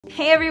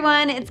Hey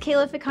everyone, it's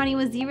Kayla Fikany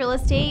with Z Real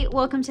Estate.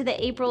 Welcome to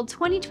the April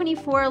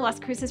 2024 Las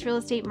Cruces Real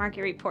Estate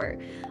Market Report.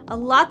 A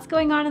lot's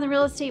going on in the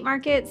real estate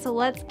market, so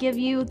let's give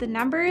you the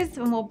numbers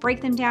and we'll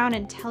break them down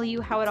and tell you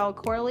how it all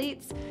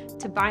correlates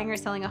to buying or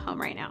selling a home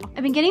right now.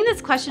 I've been getting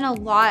this question a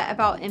lot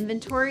about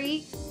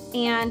inventory,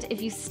 and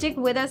if you stick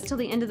with us till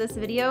the end of this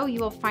video, you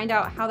will find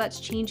out how that's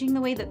changing the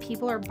way that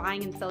people are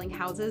buying and selling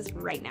houses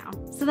right now.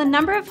 So the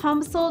number of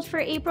homes sold for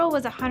April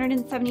was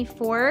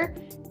 174.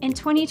 In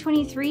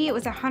 2023, it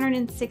was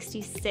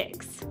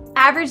 166.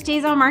 Average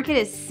days on market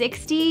is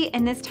 60,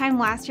 and this time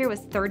last year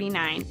was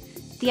 39.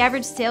 The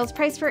average sales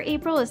price for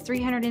April is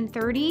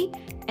 330,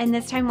 and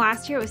this time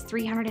last year it was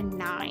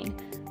 309.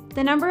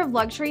 The number of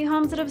luxury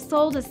homes that have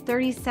sold is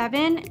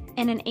 37,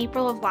 and in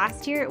April of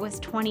last year it was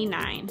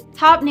 29.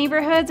 Top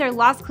neighborhoods are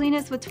Las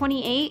Cruces with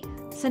 28,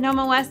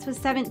 Sonoma West with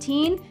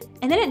 17,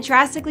 and then it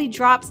drastically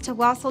drops to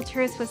Los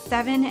Alturas with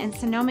 7 and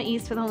Sonoma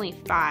East with only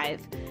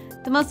 5.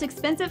 The most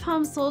expensive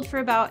homes sold for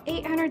about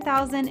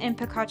 $800,000 in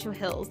Picacho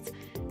Hills.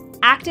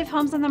 Active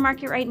homes on the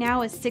market right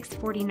now is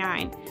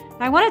 649. Now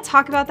I want to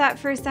talk about that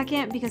for a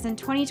second because in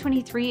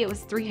 2023 it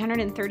was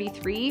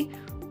 333,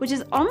 which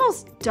is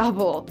almost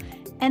double.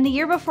 And the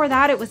year before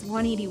that, it was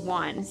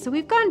 181. So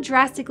we've gone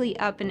drastically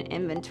up in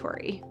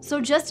inventory.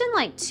 So just in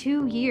like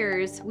 2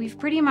 years, we've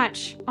pretty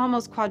much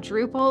almost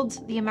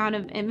quadrupled the amount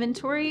of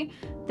inventory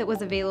that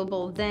was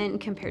available then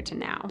compared to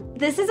now.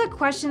 This is a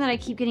question that I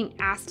keep getting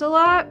asked a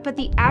lot, but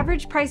the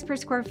average price per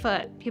square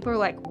foot, people are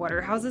like, what are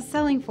houses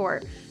selling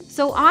for?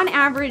 So on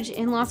average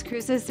in Las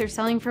Cruces, they're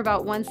selling for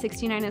about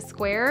 $169 a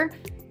square.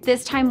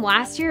 This time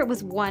last year, it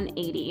was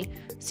 $180.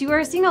 So you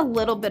are seeing a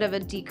little bit of a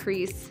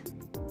decrease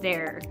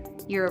there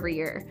year over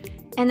year.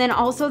 And then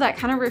also that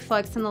kind of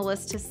reflects in the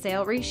list to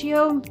sale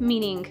ratio,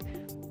 meaning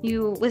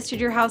you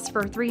listed your house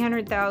for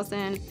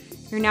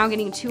 $300,000, you're now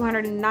getting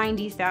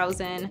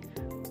 $290,000.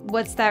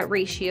 What's that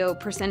ratio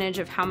percentage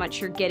of how much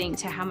you're getting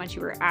to how much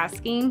you were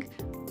asking?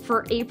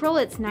 For April,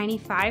 it's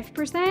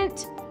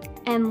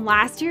 95%, and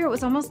last year it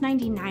was almost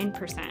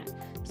 99%.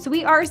 So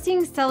we are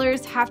seeing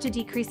sellers have to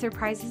decrease their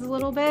prices a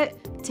little bit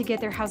to get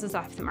their houses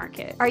off the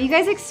market. Are you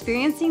guys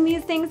experiencing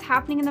these things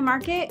happening in the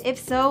market? If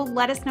so,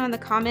 let us know in the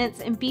comments,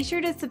 and be sure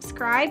to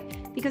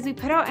subscribe because we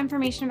put out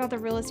information about the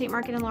real estate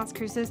market in Las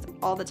Cruces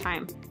all the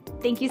time.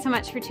 Thank you so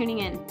much for tuning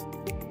in.